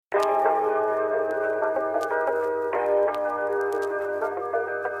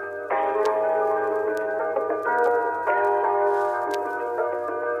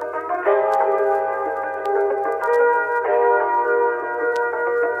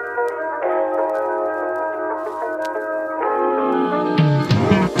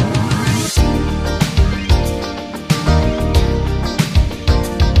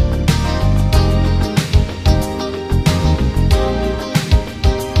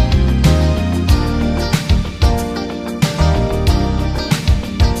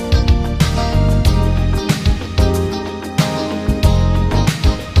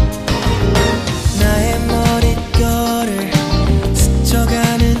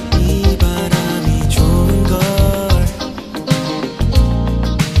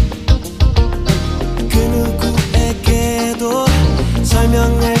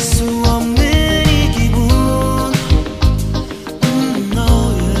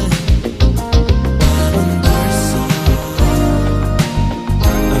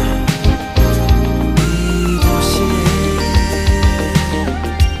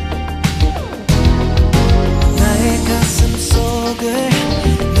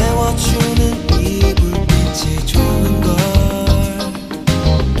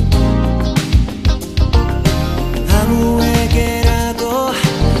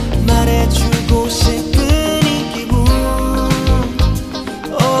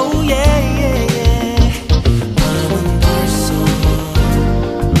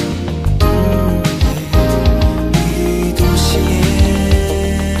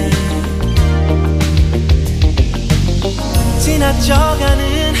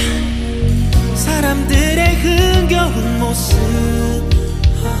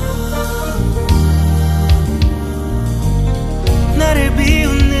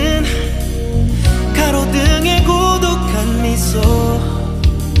있어.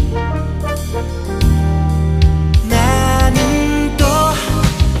 나는 또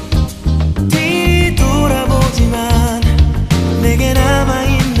뒤돌아보지만 내게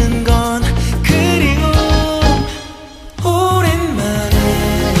남아있는 건 그리움. 오랜만에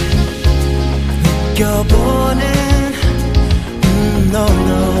느껴보는 no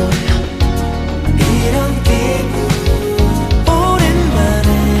no 이런 기분. 오랜만에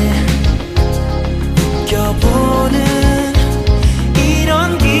느껴보는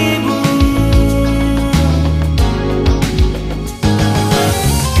이런 기분.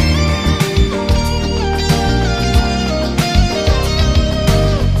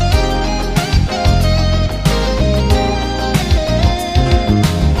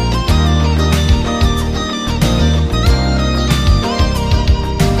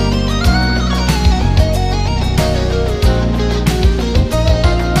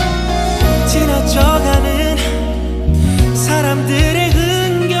 지나쳐가는 사람들의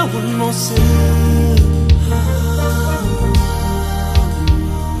흥겨운 모습.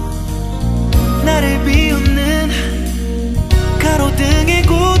 나를 비웃는 가로등의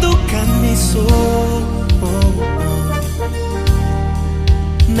고독한 미소.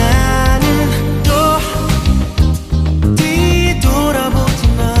 나는 또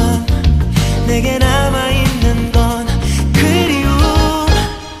뒤돌아보지만 내게 남아있는 건 그리움.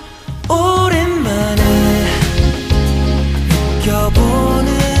 오랜만에 느껴보는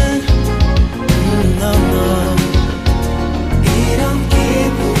no, no, 이런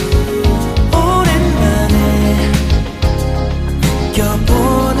기분. 오랜만에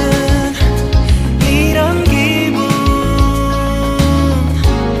느껴보는 이런 기분.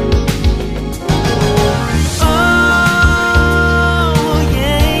 Oh,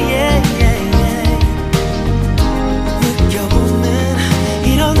 yeah, yeah, yeah, yeah. 느껴보는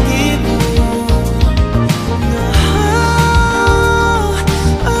이런 기분.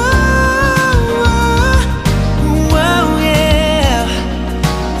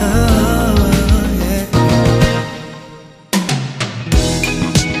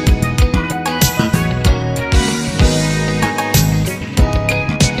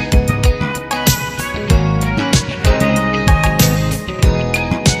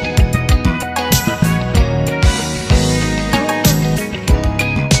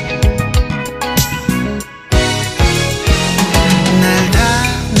 날 다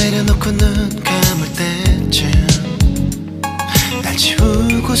내려놓고 눈 감을 때쯤, 날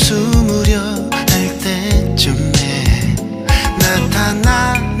지우고 숨으려 할 때쯤에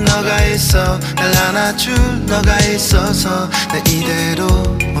나타나 너가 있어. 날 안아줄 너가 있어서 나 이대로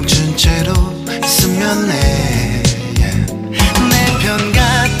멈춘 채로 있으면 해. 내 편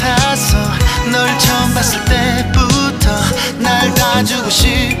같아서 널 처음 봤을 때부터 날 다 주고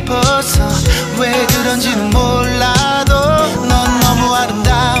싶어서. 왜 그런지는 몰라도 넌 너무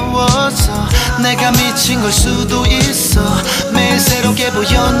아름다워서 내가 미친 걸 수도 있어. 매일 새롭게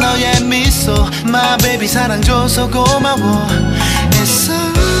보여 너의 미소. My baby 사랑 줘서 고마워. 애써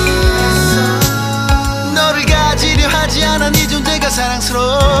너를 가지려 하지 않아. 네 존재가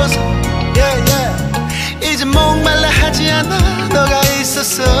사랑스러워서 yeah, yeah. 이제 목말라 하지 않아. 너가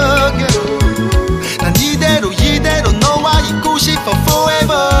있었어. 난 이대로 너와 있고 싶어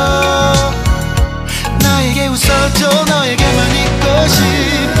forever. 나에게 웃어줘. 너에게만 있고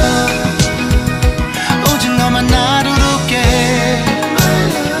싶어. 오직 너만 나를 웃게.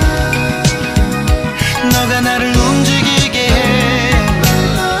 너가 나를 움직이게 해.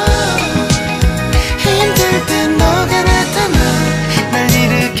 힘들 땐 너가 나타나. 날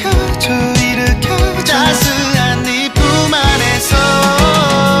일으켜줘. 따스한 네 품 안에서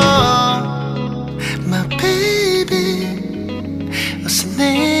My baby 어서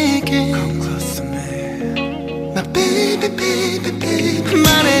내게 Come close to me My baby baby baby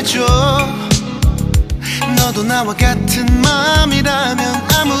말해줘. 너도 나와 같은 마음이라면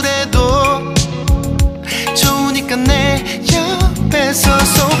아무래도 좋으니까 내 옆에서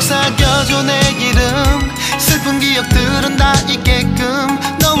속삭여줘. 내 이름 슬픈 기억들은 다 잊게끔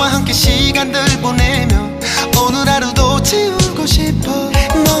너와 함께 시간들 보내며 오늘 하루도 지우고 싶어.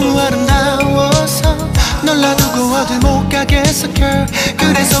 너무 아름다워서 널 놔두고 어딜 못 가겠어 girl.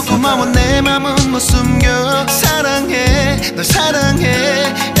 그래서 고마워. 내 맘은 못 숨겨. 사랑해 널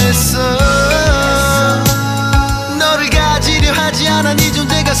사랑해 애써. 너를 가지려 하지 않아. 네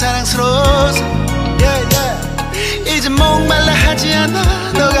존재가 사랑스러워서 yeah, yeah. 이제 목말라 하지 않아.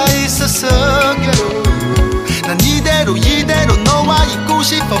 너가 있었어 girl. 난 이대로 너와 있고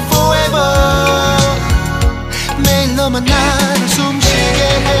싶어 forever. 매일 너만 나를 숨쉬게 해.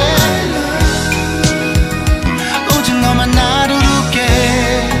 오직 너만 나를 웃게.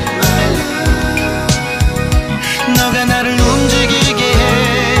 너가 나를 움직이게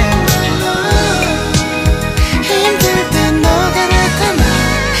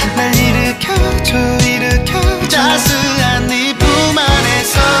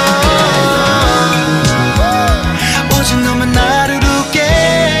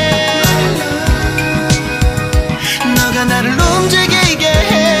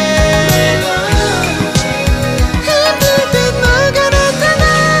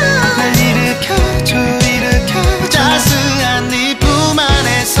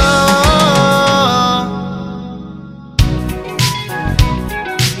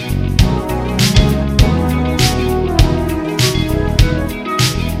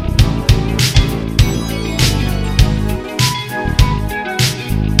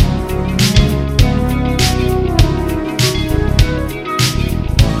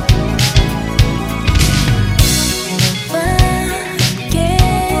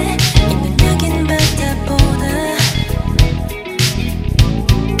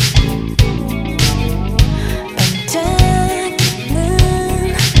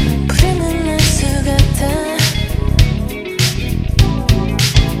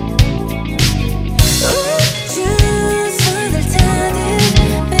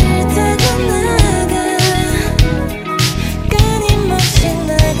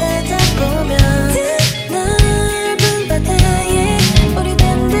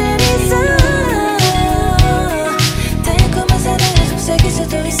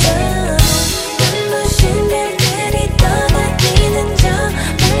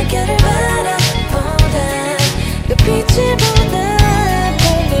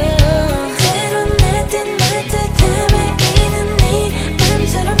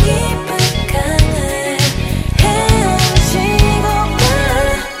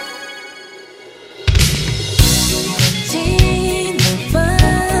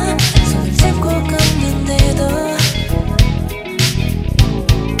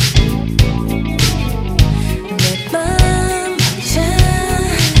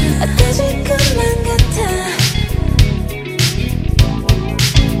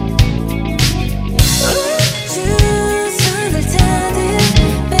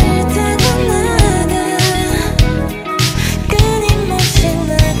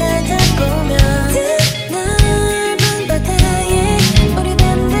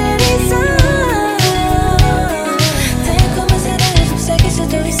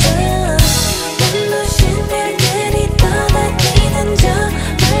수도 있어 눈부신 별들이 떠다니는 저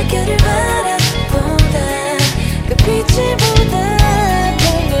물결을 바라보다 그 빛을 보다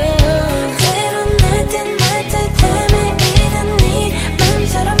보면 때론 날듯 헤매이는 네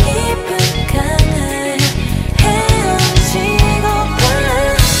맘처럼 깊은 강을 헤엄치고파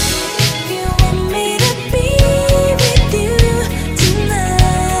You want me to be with you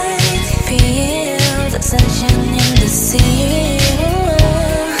tonight Feel the sunshine in the sea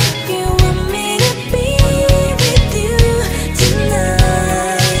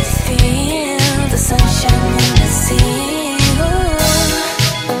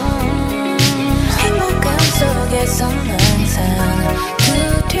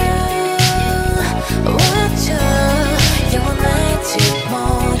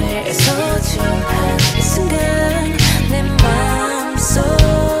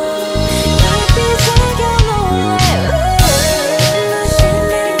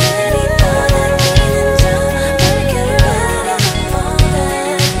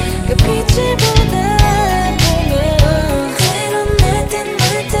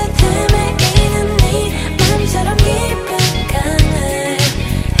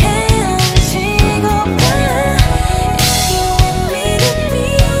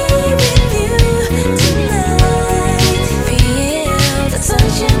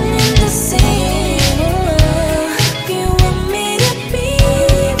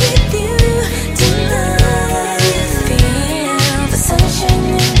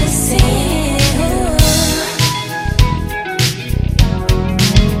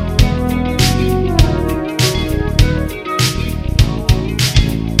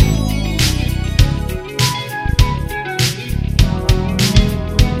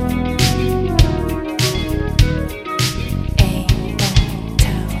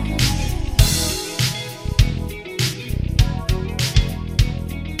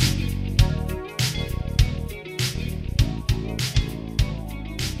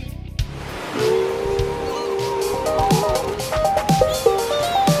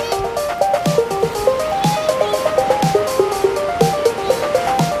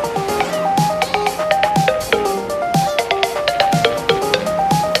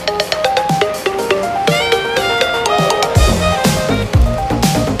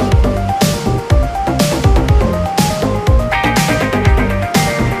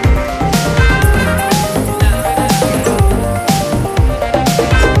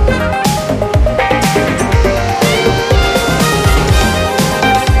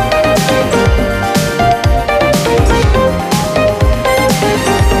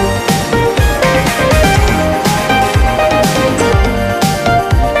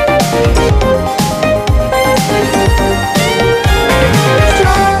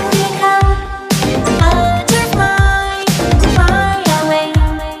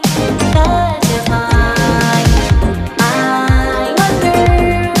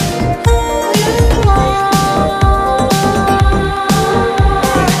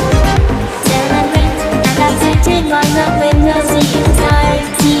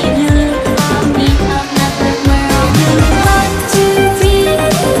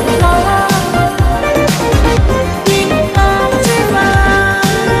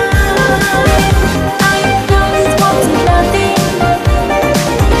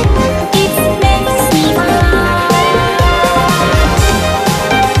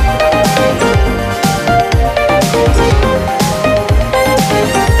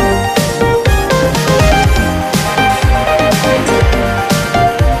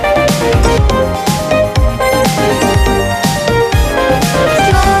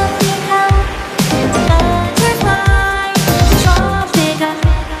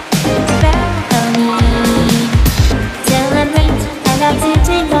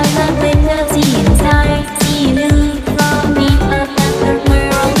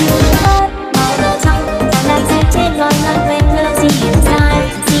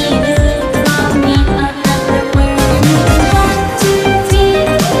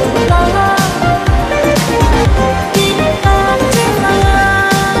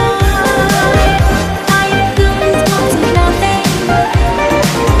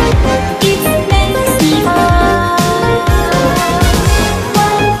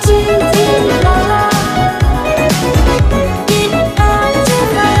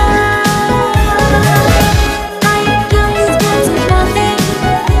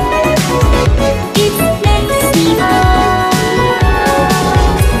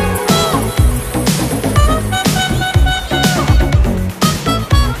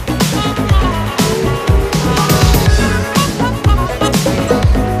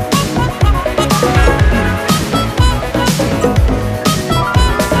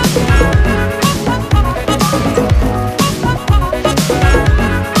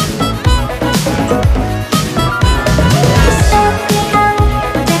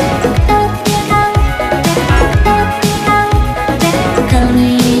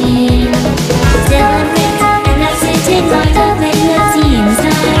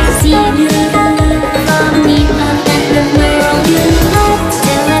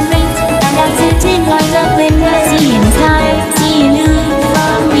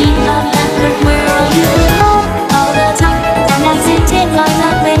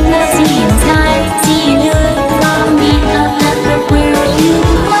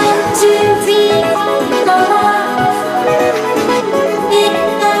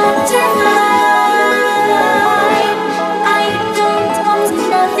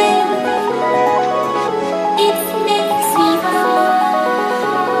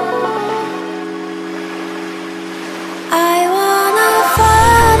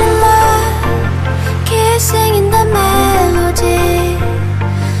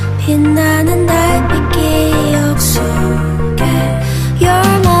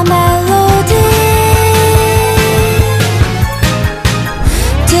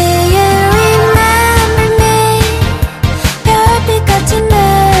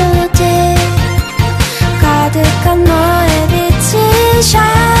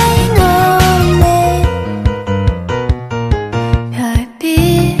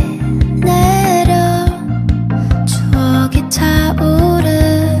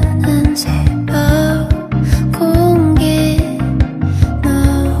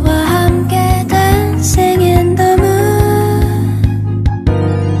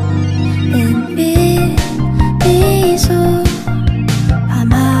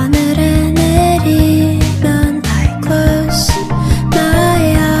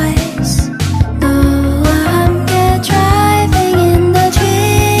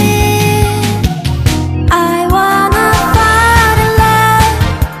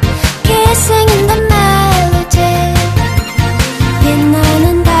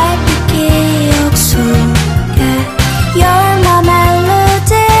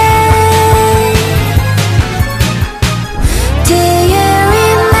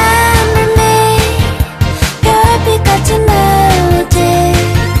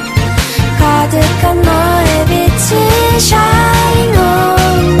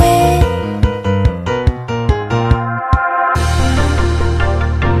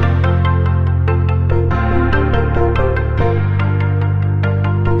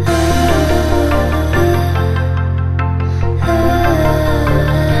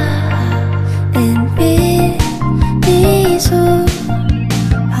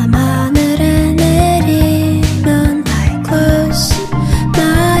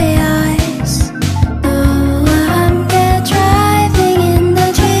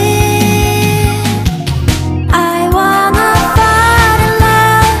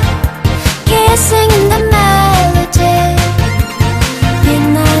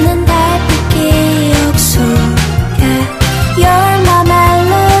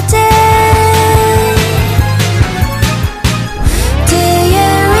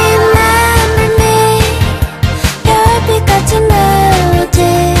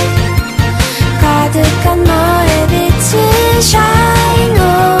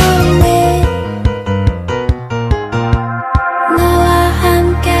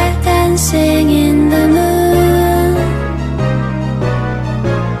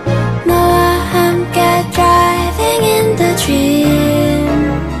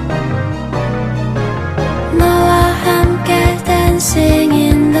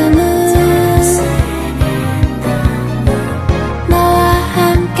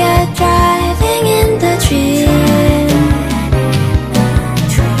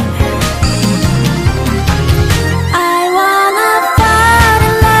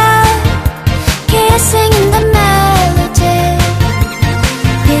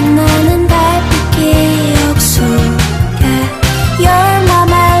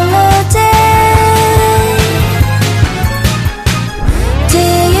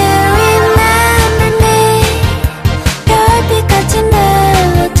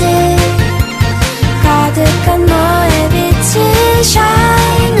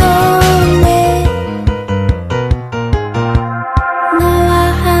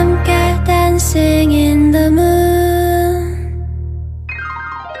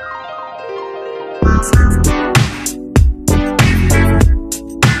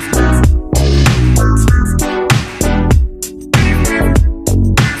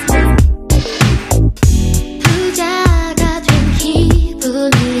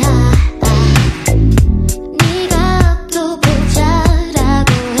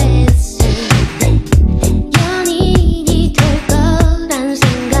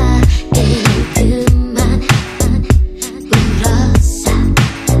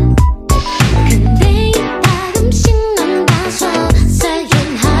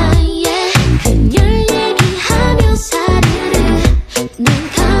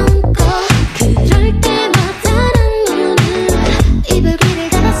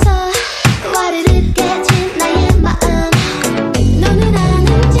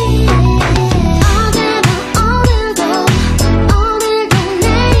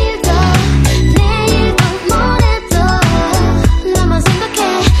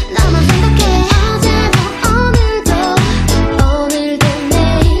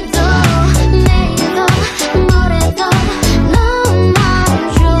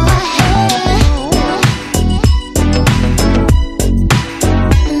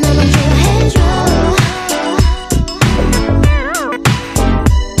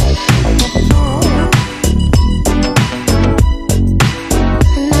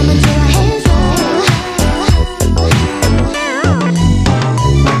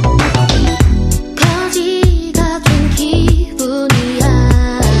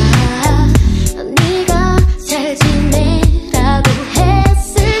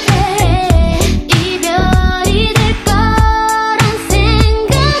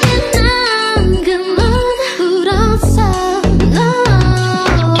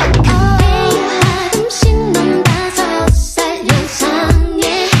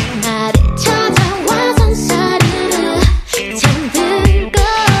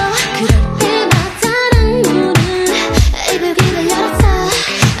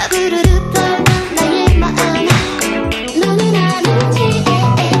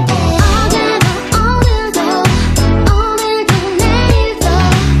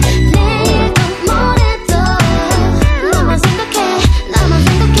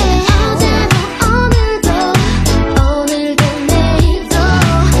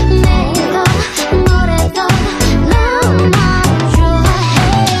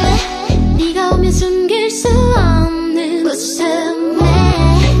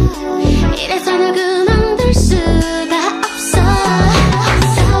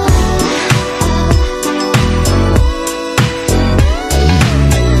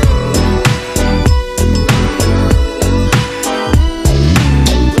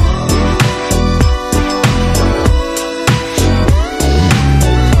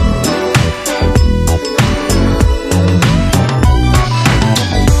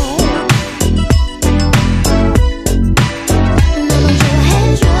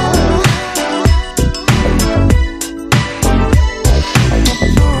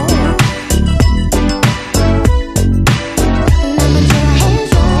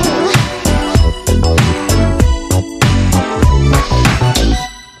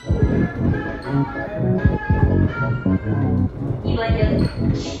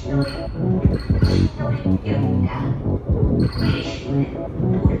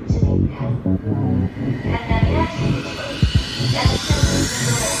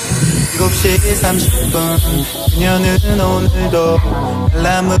 7시 30분 그녀는 오늘도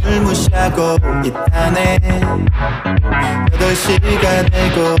알람을 무시하고 있다네 8시가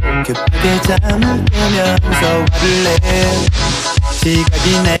되고 급하게 잠을 깨면서 화를 내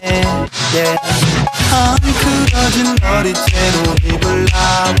지각이네 yeah. 헝클어진 머리채로 입을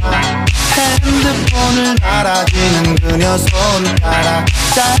나와 핸드폰을 날아지는 그녀 손가락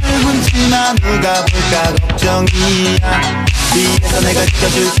짧은 치마 누가 볼까 걱정이야 뒤에서 내가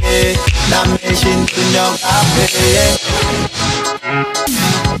지켜줄게 남의 신분역 앞에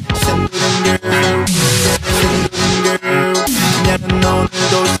신도린 girl 신도린 girl 그녀는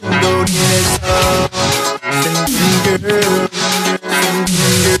오늘도 신도림에서 신도린 girl 신도린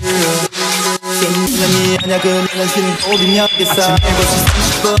girl 신도림이 아냐 그녀는 신도림역에서 아침 7시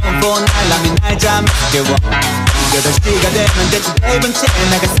 30분 본 알람이 날 잠시 깨워 8시가 되면 대충 1분째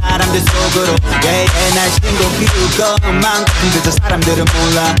나갈 사람들 속으로 날 신고기고 만큼 늦어 사람들은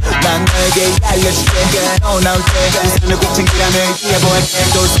몰라 난 너에게 알려줄게 너 나올 때 우산을 꼭 챙기라며 이해보할게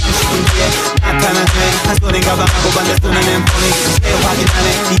또 30분 뒤에 나타나네 한 손엔 가방하고 반대손에는 폰이 이제 확인하네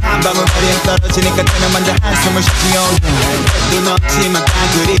이 한 방울 거리에 떨어지니까 되면 먼저 한숨을 쉬지요 눈 없지만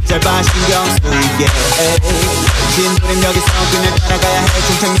난 그리 짧아 신경 쓰이게 신도림역에서 그냥 따라가야 해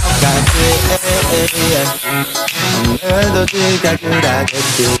중창역까지 오늘도 지각을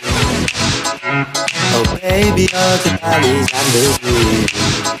하겠지 Oh baby 어젯밤이 잠들지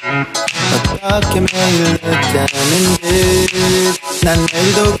어떻게 매일 늦자는 듯난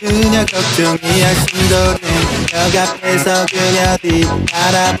내일도 그녀 걱정이야 신도림 역 앞에서 그녀 뒤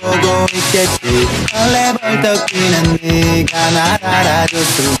알아보고 있겠지 벌레벌떡 뛰는 네가 날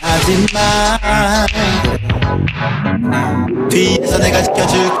알아줬음 하지만 뒤에서 내가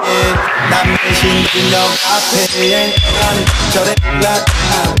지켜줄게 남의 신분역 앞에 나는 저래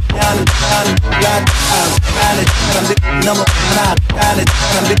나는 나는 사람들 너무 많아 나는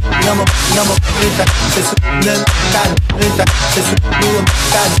사람들 너무 일단 세수는 일단 세수는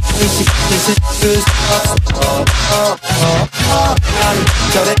의식을 실수 없어 나는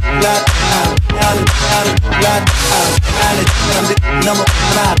저래 나는 사람들 너무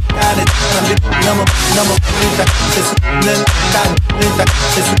많아 나는 사람들 너무 일단 세수는 일단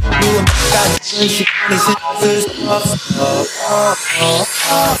세수는 의식을 실수 없어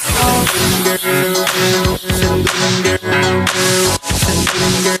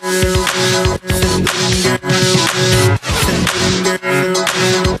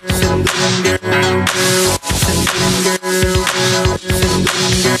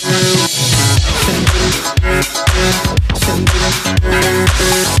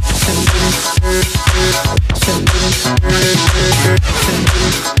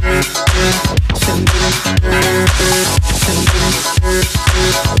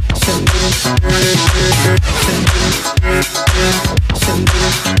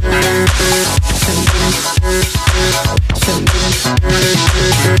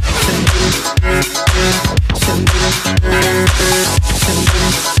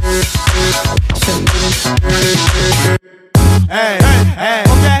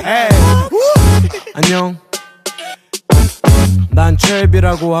안녕 난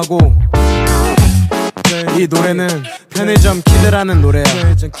트랩이라고 하고 이 노래는 편의점 키드라는 노래야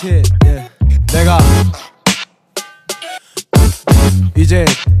내가 이제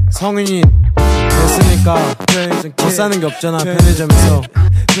성인이 됐으니까 못 사는 게 없잖아 편의점에서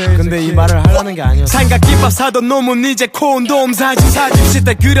근데 이 말을 하려는 게 아니었어 삼각김밥 사던 놈은 이제 콘돔 사집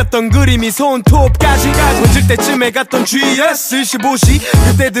때 그렸던 그림이 손톱까지 번질 때쯤에 갔던 GS 15시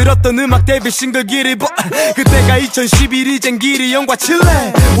그때 들었던 음악 데뷔 싱글 길이 그때가 2011 이젠 길이 형과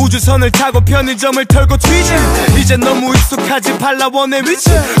칠레 우주선을 타고 편의점을 털고 뒤진 이젠 너무 익숙하지 팔라원의 위치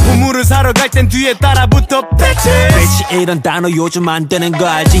보물을 사러 갈 땐 뒤에 따라붙어 배치 이런 단어 요즘 안 되는 거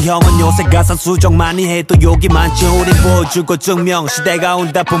알지 형은 요새 가사 수정 많이 해도 욕이 많지 우리 보여주고 증명 시대가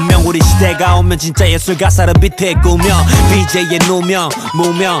온다 분명 우리 시대가 오면 진짜 예술 가사를 비트에 꾸며 BJ의 누명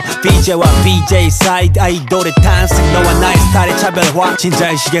무명 BJ와 BJ 사이 아이돌의 탄생 너와 나의 스타일의 차별화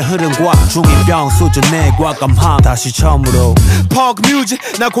진짜의식의 흐름과 중2병 수준의 과감함 다시 처음으로 퍽 뮤직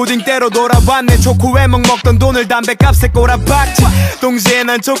나 고딩 때로 돌아왔네 초코에몽 먹던 돈을 담배값에 꼬라박지 동시에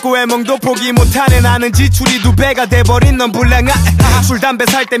난 초코에몽도 포기 못하네 나는 지출이 2배가 돼버린 넌 불량아 술 담배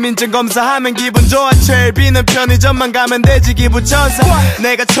살 때 민증 검사하면 기분 좋아 첼비는 편의점만 가면 되지 기분 천사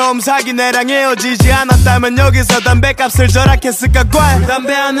내가 처음 사귄 애랑 헤어지지 않았다면 여기서 담배값을 절약했을까 관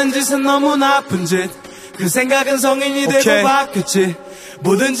담배 하는 짓은 너무 나쁜 짓 그 생각은 성인이 되고 바뀌었지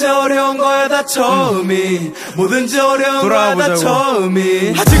뭐든지 어려운 거야 다 처음이 뭐든지 어려운 거야 다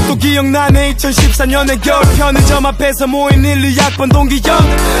처음이 아직도 기억나네 2014년의 겨울 편의점 앞에서 모인 1, 2학번 동기형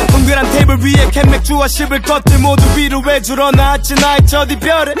동그란 테이블 위에 캔맥주와 씹을 것들 모두 위로 왜 줄어나왔지 나의 첫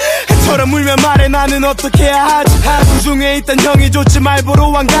이별을 물면 말해 나는 어떻게 해야 하지 구중에 있던 형이 좋지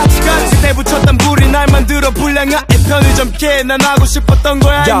말보로한 가치가 그때 붙였던 불이 날 만들어 불량하게 편의점 K 난 하고 싶었던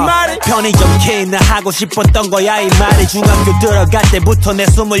거야 이 말이 편의점 K 나 하고 싶었던 거야 이 말이 중학교 들어갈 때부터 내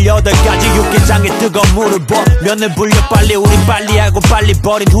 28가지 육개장에 뜨거운 물을 부어 면을 불려 빨리 우린 빨리 하고 빨리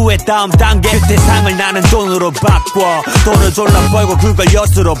버린 후에 다음 단계 대상을 나는 돈으로 바꿔 돈을 졸라 벌고 그걸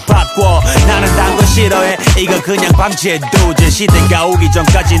엿으로 바꿔 나는 단 거 싫어해 이거 그냥 방치해두지 시대가 오기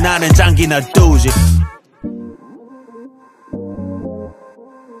전까지 나는 장기나 두지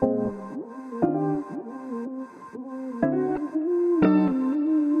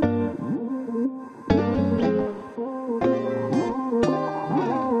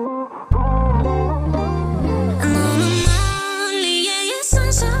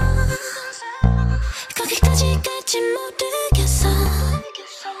거기까지 갈지 모르겠어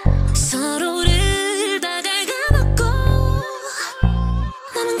서로를 다 갉아먹고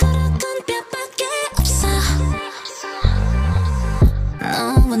남은 그릇은 뼈밖에 없어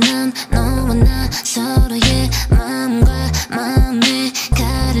너와 나 서로의 마음과 마음이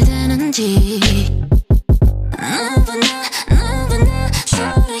가르다는지 너와 나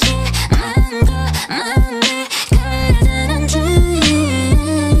서로의 마음과 마음이 가르다는지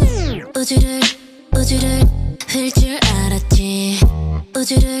우주를 흘 줄 알았지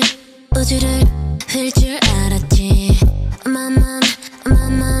우주를 흘 줄 알았지 맘만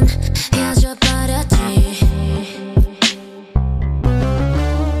휘어져버렸지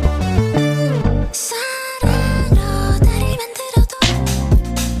사랑으로 나를 만들어도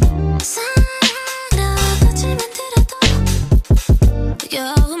사랑으로 끝을 만들어도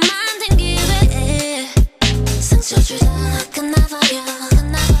겨우 만든 기회에 상처 주다 끝나버려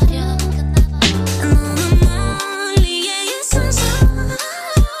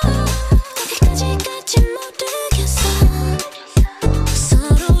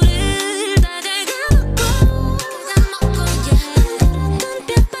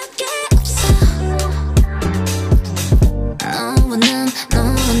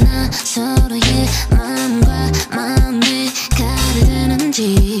서로의 마음과 마음이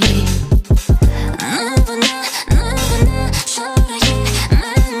가르다는지 너와 나 서로의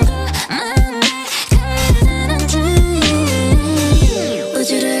마음과 마음이 가르다는지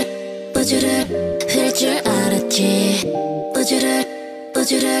우주를 흘 줄 알았지 우주를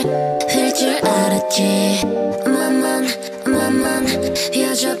흘 줄 알았지 맘만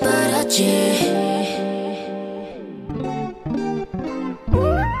휘어져버렸지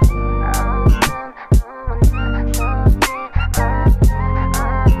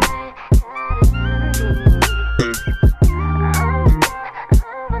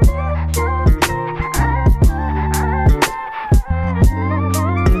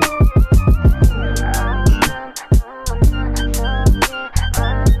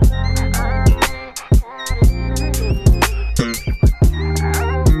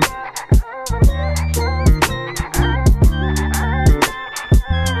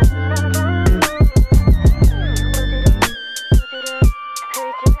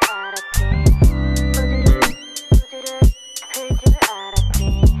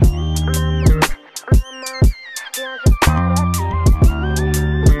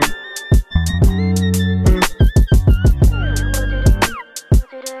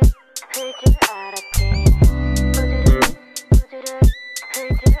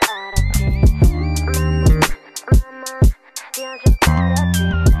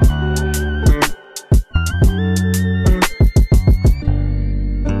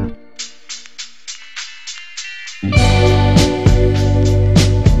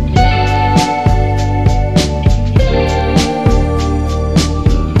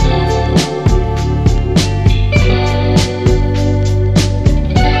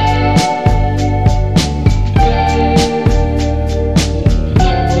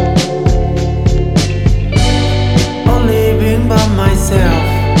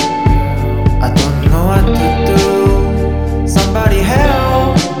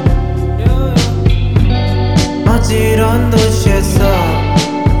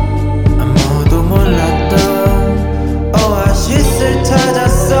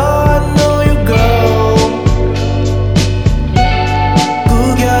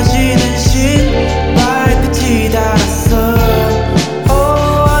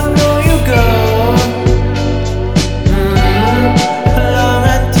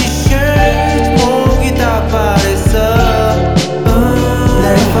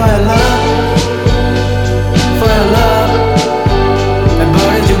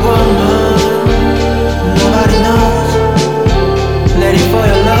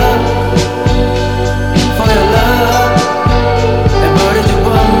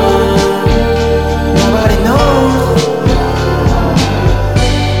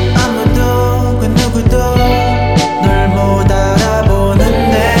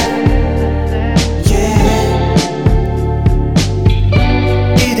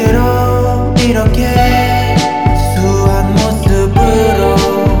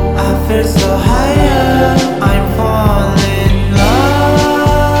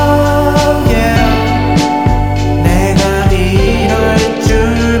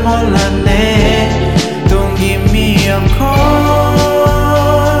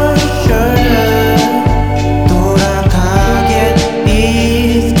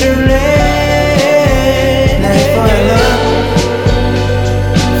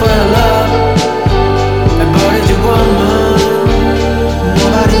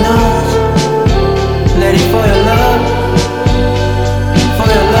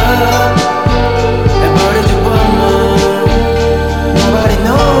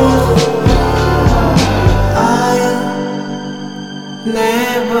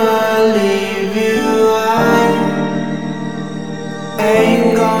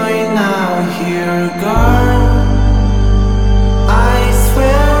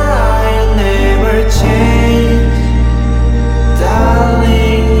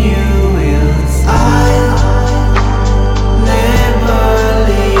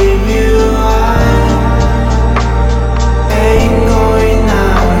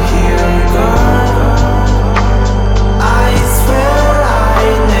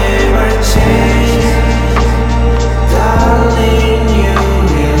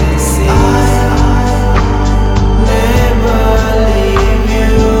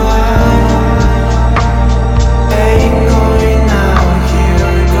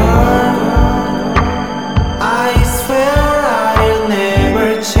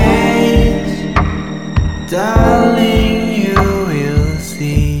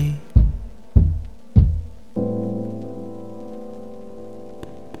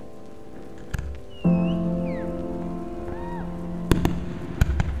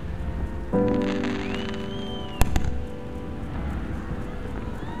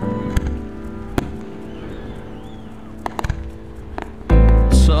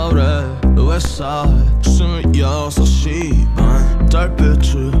햇살 26시 반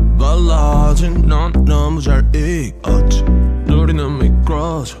달빛이 발라진 넌 너무 잘 익었지 우리는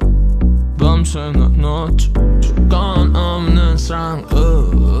미끄러져 밤새 난 넣었지 조건 없는 사랑을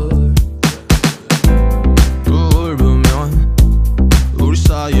울부면 우리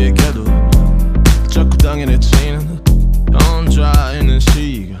사이의 궤도 자꾸 당연해지는 혼자 있는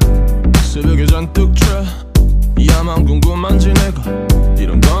시간 새벽에 잔뜩 취해 야만 궁금한지 내가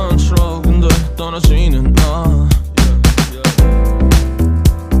이런 건 싫어 근데 떠나지는 마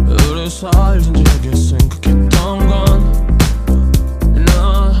우리 사이 진지하게 생각했던 건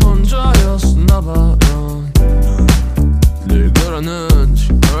나 혼자였었나봐 늘 그러는지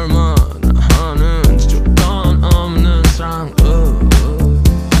얼마나 하는지 조건 없는 사랑을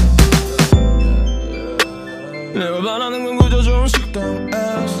내가 바라는 건 그저 좋은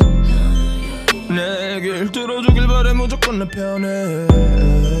식당에서 내 얘길 들어주길 바래 무조건 내 편에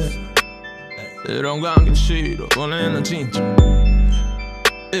이런 관계 싫어 원해 난 진짜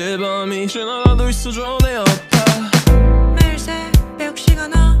이 밤이 지나가도 있어줘 내 옆에 매일 새벽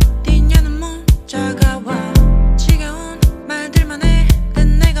시간 어디냐는 문자가 와 지겨운 말들만 해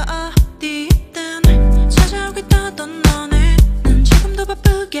난 내가 어디 있든 찾아오고 있다던 너네는 지금도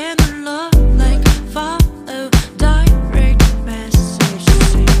바쁘게 눌러 like follow direct message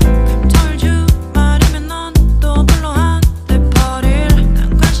덜 주말이면 넌 또 불러 한대 버릴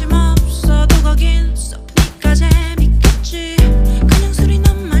난 관심 없어도 거긴 썩니까 재밌겠지 그냥 술이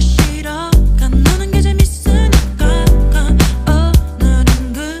너무 싫어 간 노는 게 재밌으니까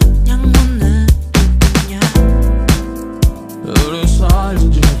오늘은 그냥 못 느끼냐 우리 사이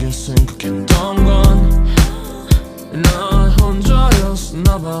진지하게 생각했던 건 나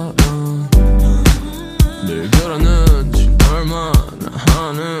혼자였었나봐 늘 그러는지 얼마나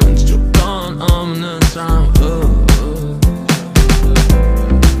하는지 조건 없는 사랑을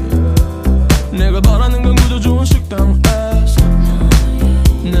내가 바라는 건 그저 좋은 식당에서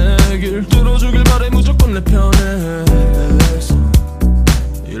내 얘길 들어주길 바래 무조건 내 편에서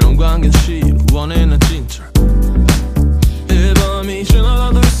이런 관계는 싫어 원해 난 진짜 이 밤이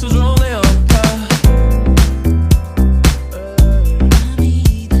지나가도 있어줘 내 옆에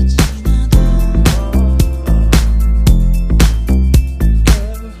밤이 다 지나도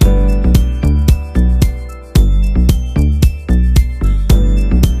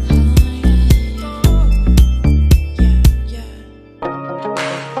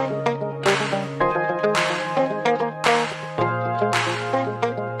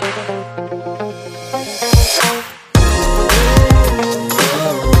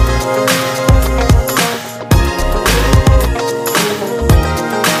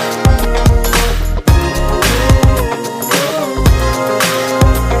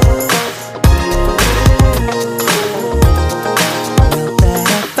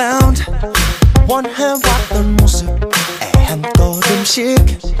that I found 원해왔던 모습 한 걸음씩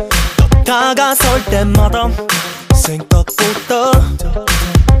더 다가설 때마다 생각보다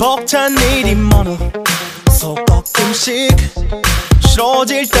벅찬 일이 많아 가끔씩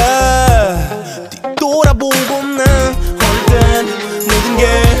싫어질 때 뒤돌아보고 난 어릴 땐 모든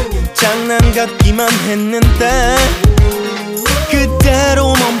게 장난 같기만 했는데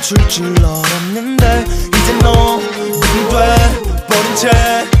그대로 멈출 줄 알았는데 이제 너는 돼버린 채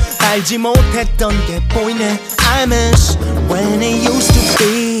알지 못했던 게 보이네 I miss when it used to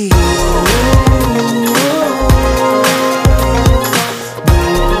be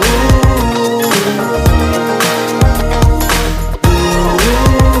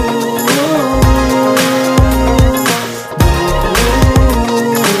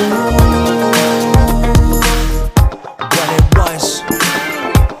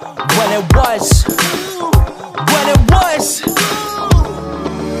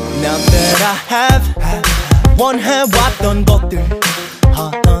I have 원해왔던 것들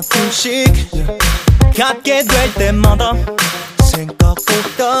하나둘씩 갖게 될 때마다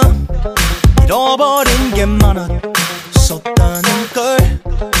생각보다 잃어버린 게 많았었다는 걸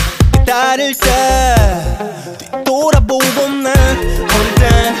기다릴 때 뒤돌아보고 난 어릴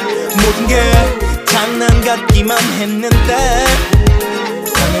때 모든 게 장난 같기만 했는데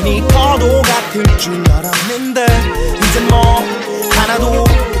당연히 파도 같을 줄 알았는데 이제 뭐 하나도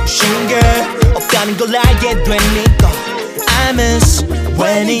쉬운 게 없다는 걸 알게 되니까 I miss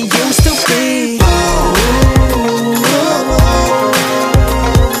when it used to be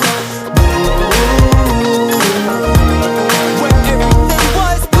when everything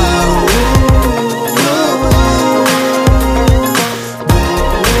was blue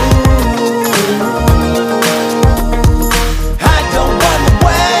I don't run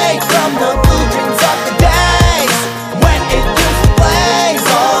away from the blue dreams of the days when it used to blaze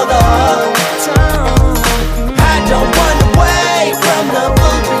all the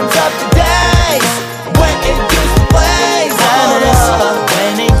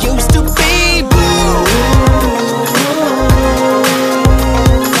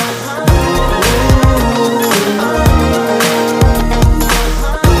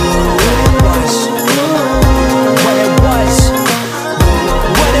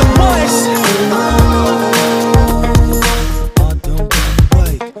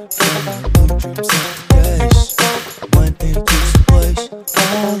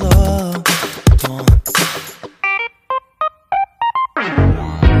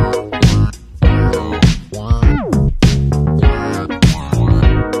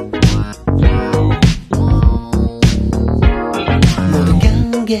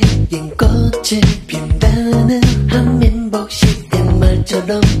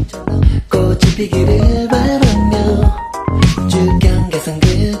잡히기를 바라며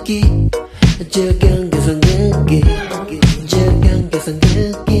주경계성극기 주경계성극기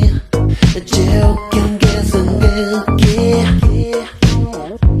주경계성극기 주경계성극기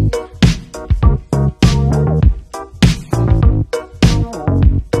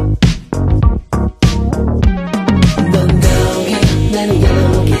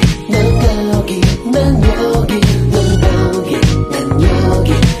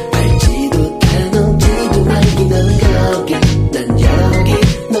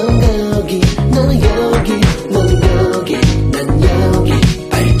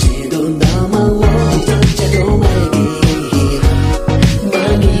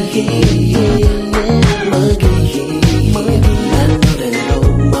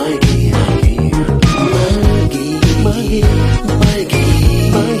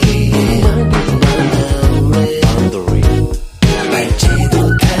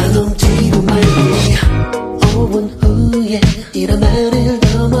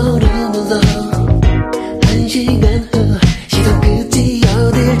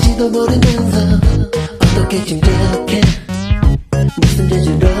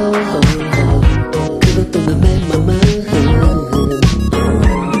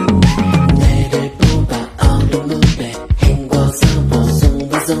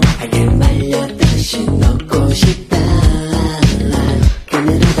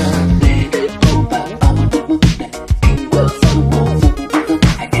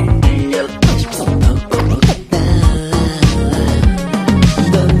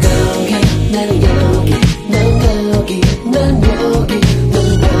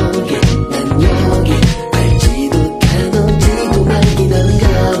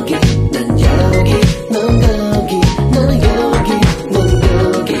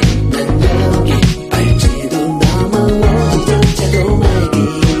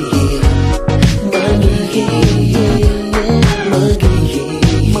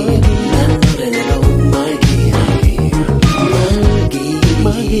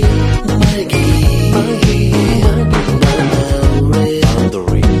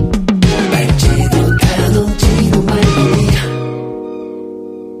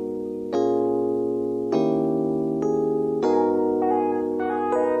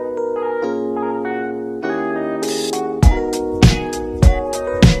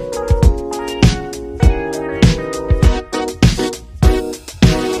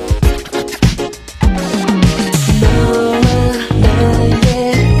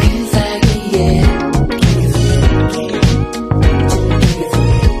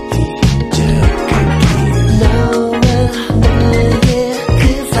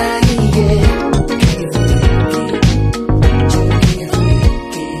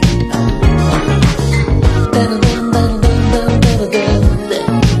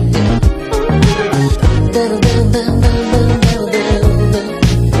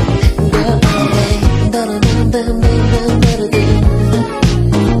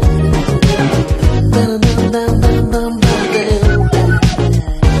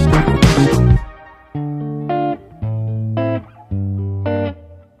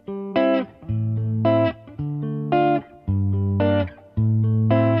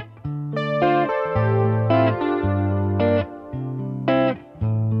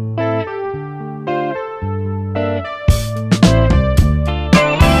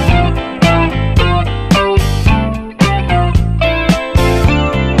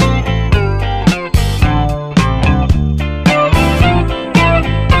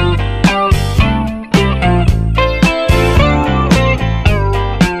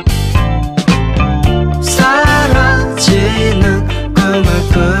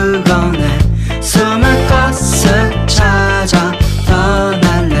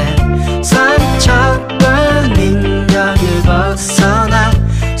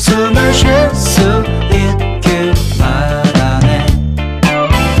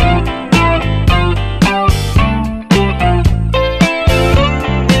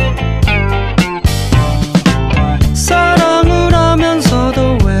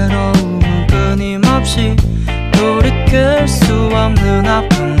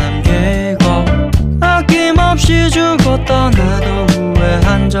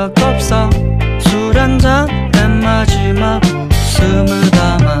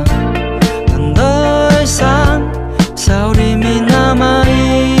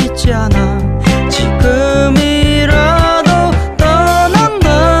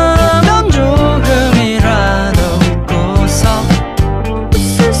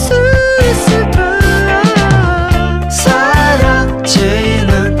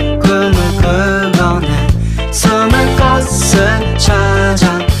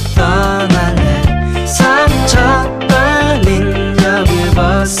찾아 떠날래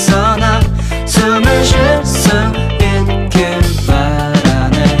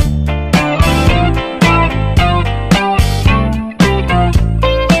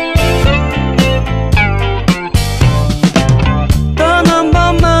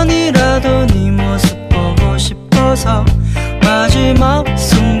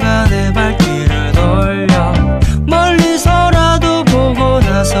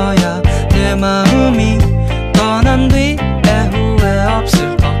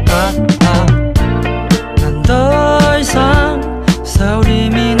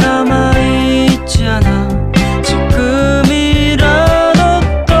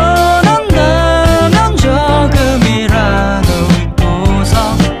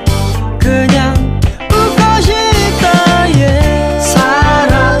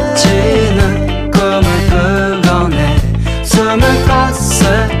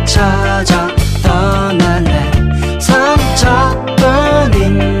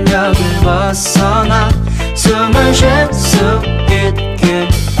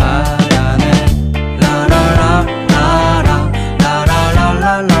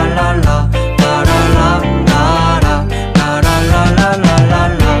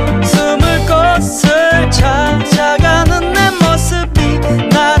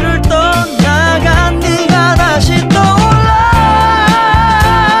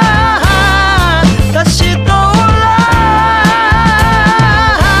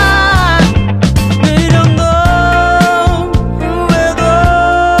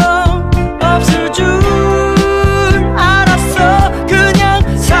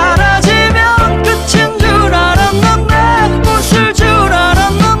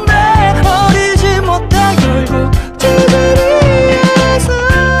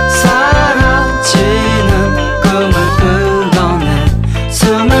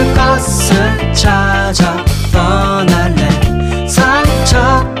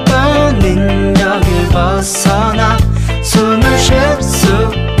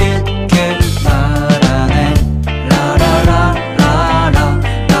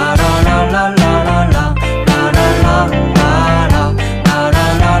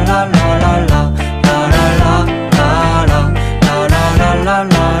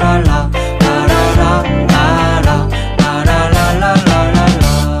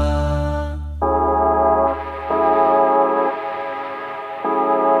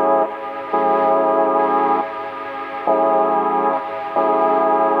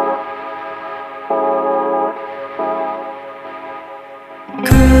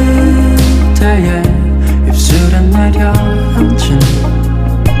무대에 입술에 내려앉은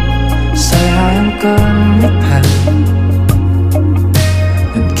새하얀 꽃잎에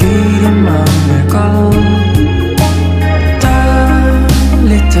눈길이 머물고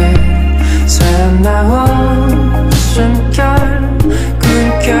떨릴 때 새어나온 숨결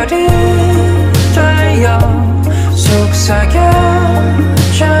꿈결이 되어 속삭여줘요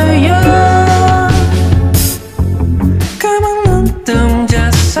까만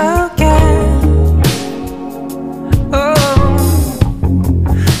눈동자 속에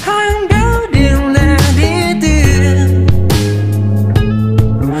하얀 별이 내리듯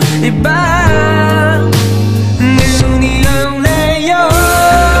이 밤 눈이 오네요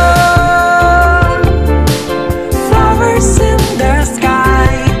Flowers in the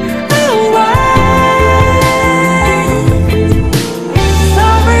sky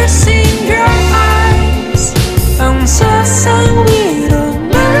Flowers in your eyes 온 세상 위로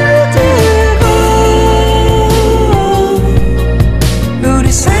물들고 우리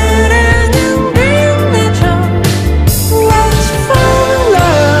사랑은 빛나죠 Let's fall in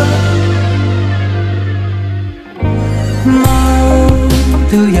love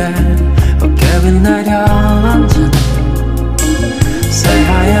모두의 어깨 위 내려앉은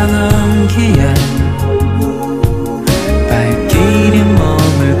새하얀 온기에 발길이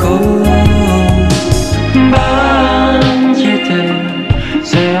머물고 번질 때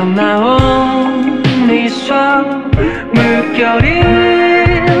새어나온 미소 물결이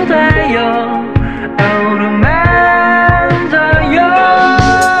되어 어루만져요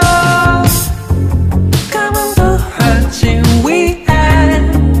까만 도화지 위에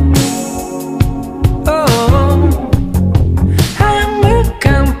하얀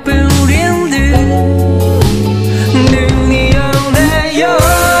물감 뿌린 듯 눈이 오네요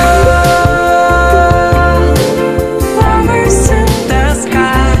Flowers in the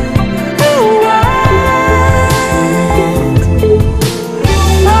sky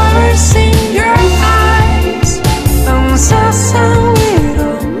Flowers in your eyes 온 세상 위로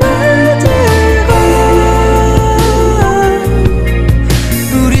물들고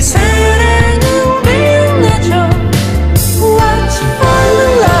우리 사랑은 빛나죠 Let's fall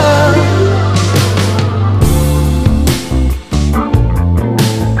in love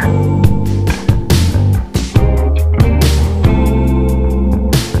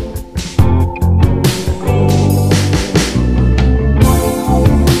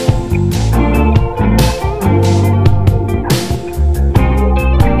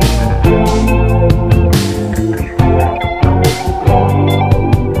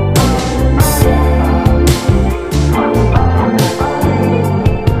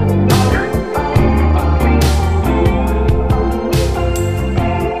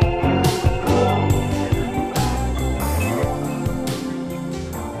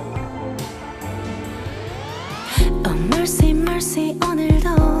Oh mercy mercy 오늘도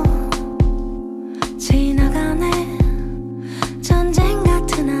지나가네 전쟁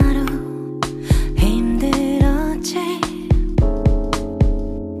같은 하루 힘들었지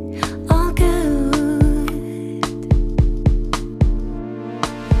Oh good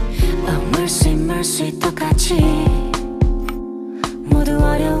Oh mercy mercy 똑같이 모두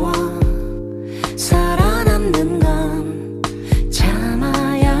어려워 살아남는 건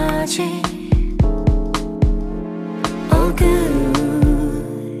참아야지 Oh good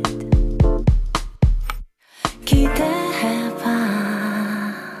기대해봐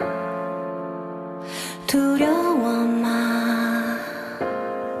두려워 마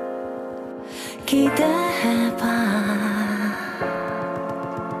기대해봐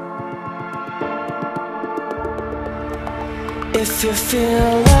If you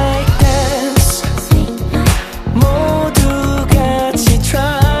feel like this 모두 같이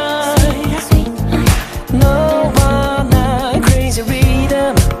try 너와 나 crazy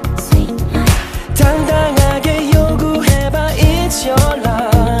rhythm 당당하게 요구해봐 It's your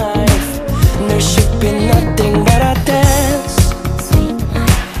life There should be nothing but a dance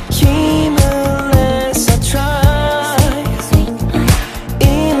힘을 내서 try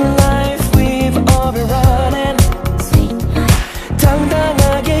In life we've all been running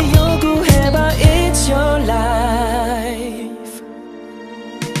당당하게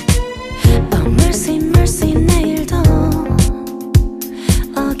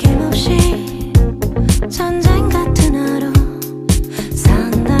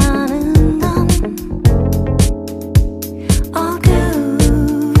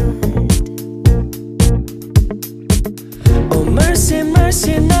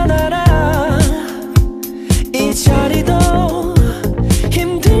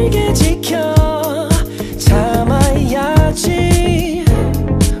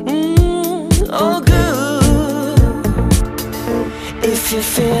If you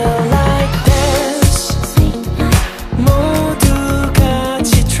feel like dance 모두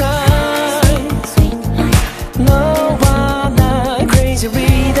같이 try 너와 나 crazy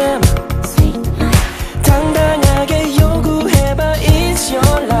rhythm 당당하게 요구해봐 It's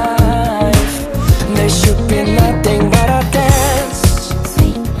your life There should be nothing but a dance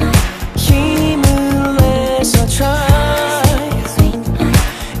힘을 내서 try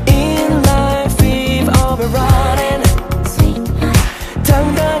In life we've all been running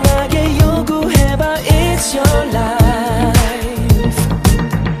당당하게 요구해봐 It's your life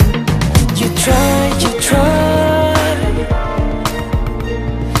You try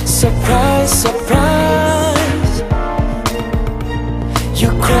Surprise, surprise You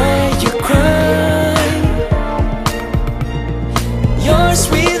cry Your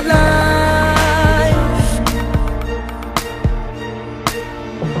sweet life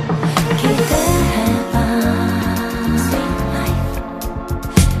기대해봐 Sweet life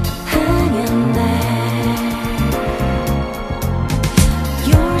hanging there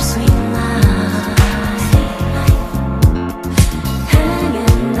Your sweet life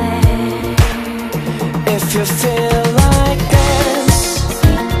hanging there If you feel like dance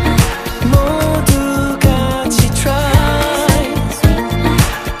모두 같이 try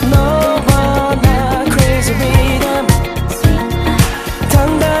너와 나 crazy rhythm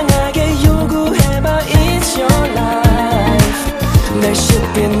당당하게 요구해봐 It's your life There should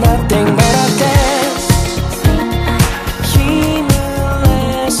be nothing but a dance 힘을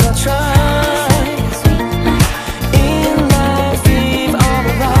내서 try In life we've all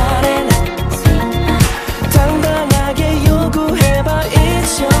been running 당당하게 요구해봐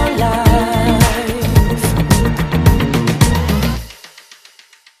It's your life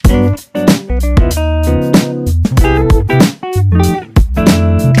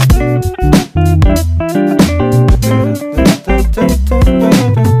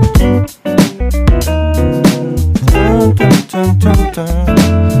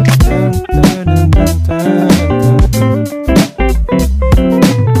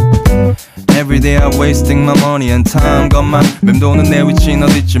Everyday I'm wasting my money and time 것만 맴도는 내 위치는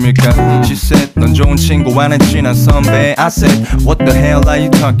어디쯤일까 She said 넌 좋은 친구와는 친한 선배 I said what the hell are you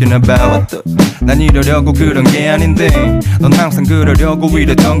talking about 난 이러려고 그런 게 아닌데 넌 항상 그러려고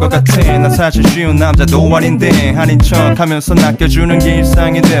이랬던 것 같아 난 사실 쉬운 남자도 아닌데 아닌 척하면서 낚여주는 게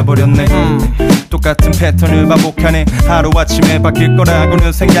일상이 돼버렸네 똑같은 패턴을 반복하네 하루아침에 바뀔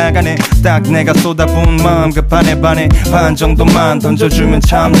거라고는 생각 안 해 딱 내가 쏟아부은 마음 그 반에 반 정도만 던져주면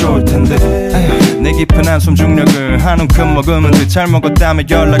참 좋을 텐데 내 깊은 한숨 중력을 한 움큼 먹으면 그 잘 먹었다며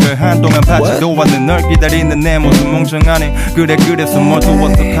연락을 한동안 받지도 않는 널 기다리는 내 모습 몽정하네 그래서 뭘 또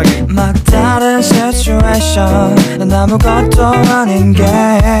어떡하게 막다른 situation 난 아무것도 아닌 게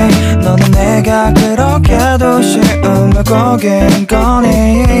너는 내가 그렇게도 쉬움을 고긴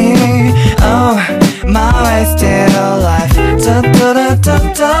거니 Oh my wasted life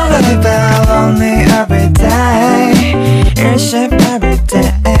Live lonely every day 일십 every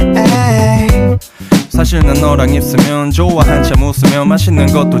day 사실 난 너랑 있으면 좋아 한참 웃으며 맛있는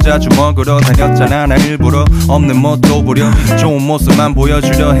것도 자주 먹으러 다녔잖아 나 일부러 없는 멋도 부려 좋은 모습만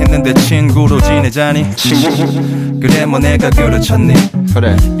보여주려 했는데 친구로 지내자니 그래 뭐 내가 그렇잖니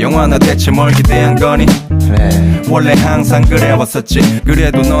그래 영화나 대체 뭘 기대한 거니 그래 원래 항상 그래왔었지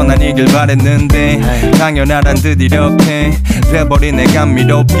그래도 넌 아니길 바랬는데 당연하단 듯 이렇게 돼버린 내가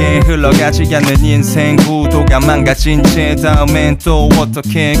미롭게 흘러가지 않는 인생 구도가 망가진 채 다음엔 또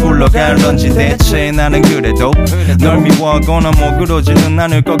어떻게 굴러갈런지 대체 나는 그래도 널 미워하거나 뭐 그러지는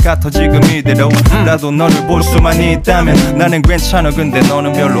않을 것 같아 지금 이대로 나도 너를 볼 수만 있다면 나는 괜찮아 근데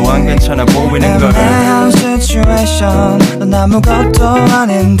너는 별로 안 괜찮아 보이는 걸 애매한 situation 넌 아무것도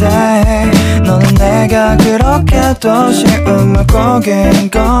아닌데 너는 내가 그렇게도 쉬움을 고긴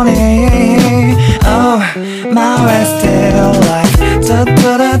거니 Oh my wasted life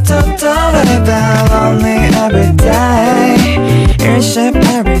Live lonely every day 일십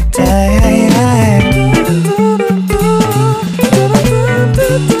every day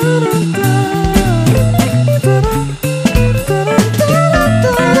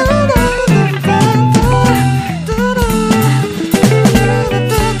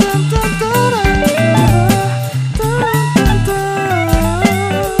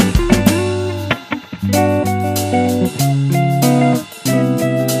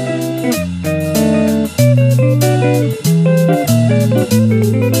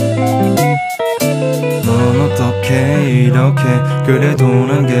이렇게 그래도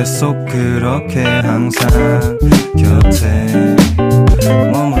난 계속 그렇게 항상 곁에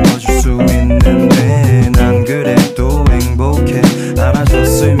머물러줄 수 있는데 난 그래도 행복해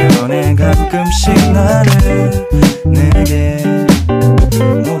알아줬으면 해 가끔씩 나를 내게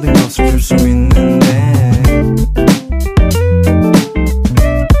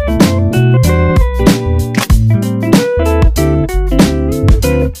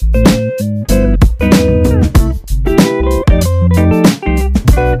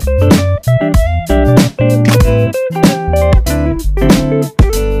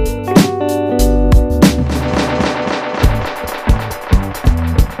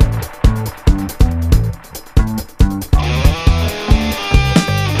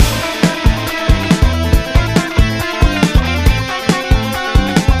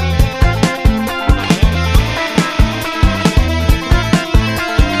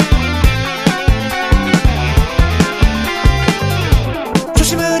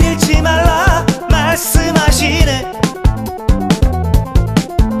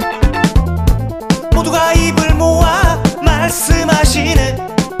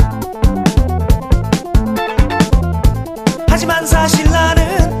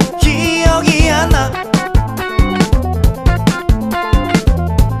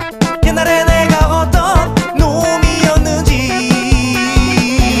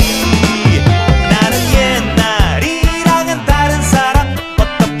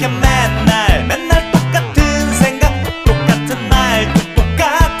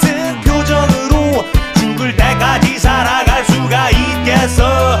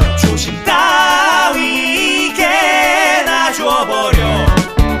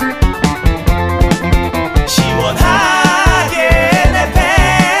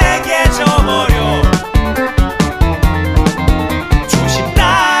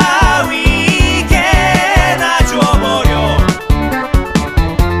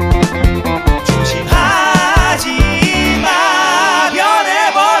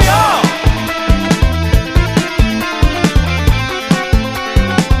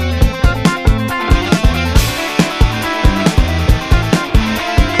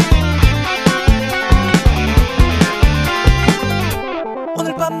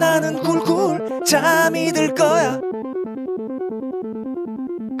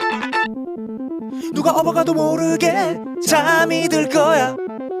누가 업어가도 모르게 잠이 들 거야.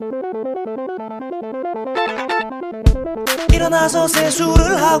 일어나서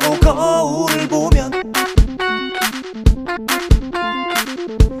세수를 하고 거울을 보면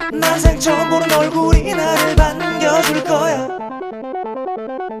난생 처음 보는 얼굴이 나를 반겨줄 거야.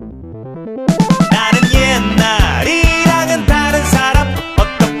 나는 옛날이랑은 다른 사람.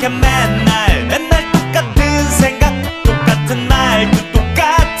 어떻게 맨날 똑같은 생각, 똑같은 말도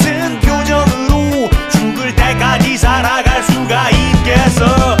똑같은 표정으로 죽을 때까지 살아갈 수가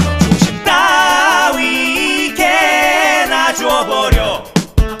있겠어. 중심 따위 개나 줘버려.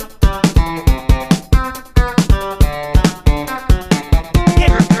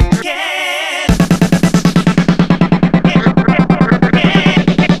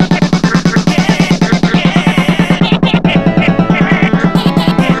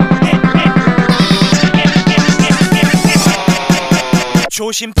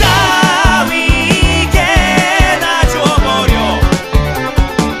 조심 따위